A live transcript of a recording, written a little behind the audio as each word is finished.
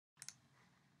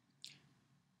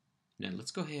Now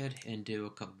let's go ahead and do a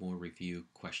couple more review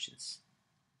questions.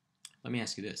 Let me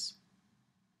ask you this.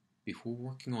 Before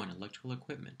working on electrical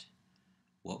equipment,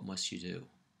 what must you do?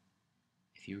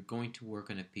 If you're going to work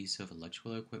on a piece of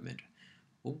electrical equipment,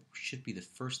 what should be the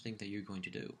first thing that you're going to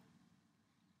do?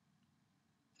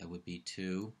 That would be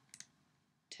to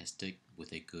test it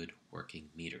with a good working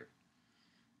meter.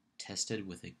 Test it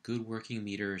with a good working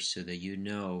meter so that you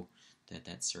know that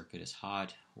that circuit is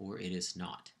hot or it is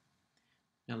not.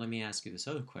 Now let me ask you this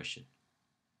other question.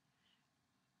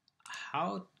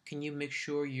 How can you make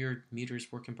sure your meter is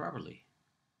working properly?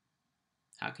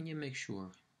 How can you make sure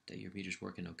that your meter is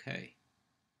working okay?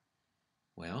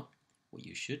 Well, what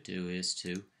you should do is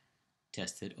to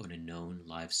test it on a known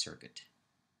live circuit.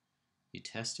 You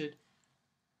test it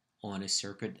on a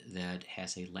circuit that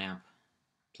has a lamp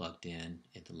plugged in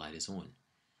and the light is on.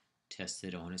 Test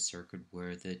it on a circuit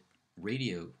where the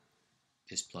radio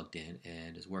is plugged in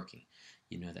and is working.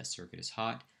 You know that circuit is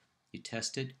hot. You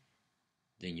test it,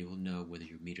 then you will know whether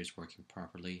your meter is working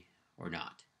properly or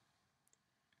not.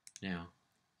 Now,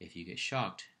 if you get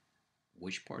shocked,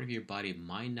 which part of your body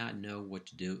might not know what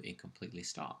to do and completely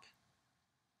stop?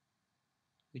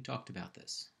 We talked about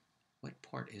this. What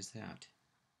part is that?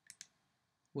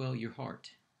 Well, your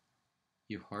heart.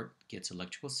 Your heart gets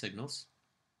electrical signals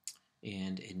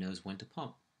and it knows when to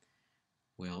pump.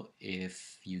 Well,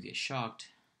 if you get shocked,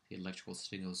 the electrical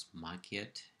signals might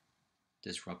get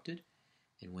disrupted,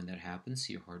 and when that happens,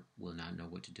 your heart will not know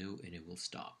what to do and it will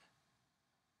stop.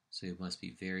 So you must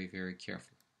be very, very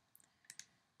careful.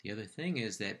 The other thing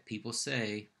is that people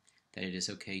say that it is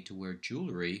okay to wear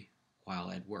jewelry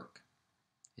while at work.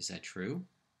 Is that true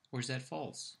or is that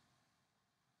false?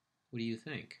 What do you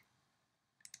think?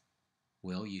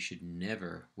 Well, you should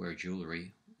never wear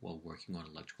jewelry while working on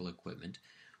electrical equipment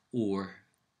or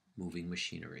moving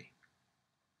machinery.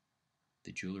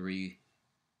 The jewelry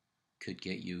could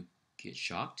get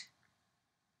shocked,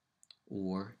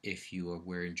 or if you are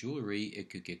wearing jewelry,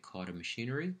 it could get caught in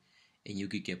machinery and you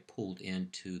could get pulled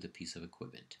into the piece of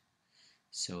equipment.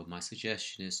 So my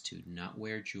suggestion is to not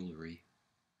wear jewelry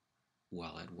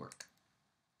while at work.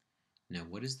 Now,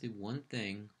 what is the one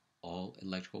thing all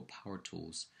electrical power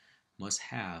tools must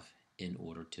have in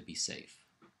order to be safe?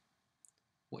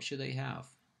 What should they have?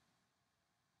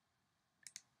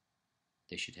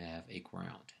 They should have a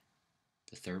ground.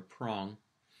 The third prong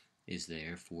is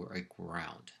there for a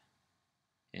ground.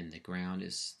 And the ground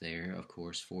is there, of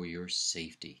course, for your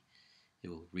safety. It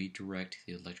will redirect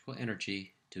the electrical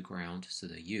energy to ground so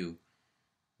that you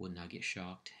will not get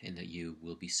shocked and that you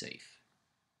will be safe.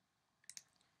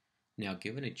 Now,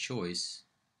 given a choice,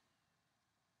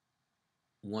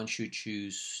 one should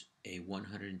choose a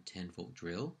 110 volt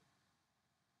drill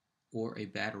or a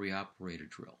battery operated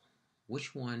drill.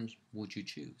 Which one would you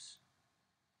choose?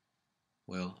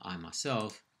 Well, I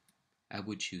myself, I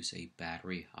would choose a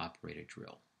battery operated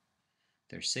drill.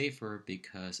 They're safer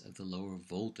because of the lower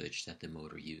voltage that the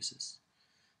motor uses.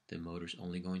 The motor's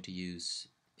only going to use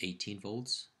 18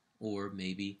 volts or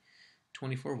maybe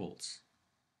 24 volts.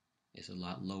 It's a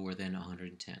lot lower than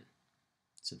 110.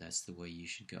 So that's the way you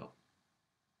should go.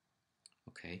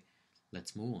 Okay,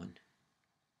 let's move on.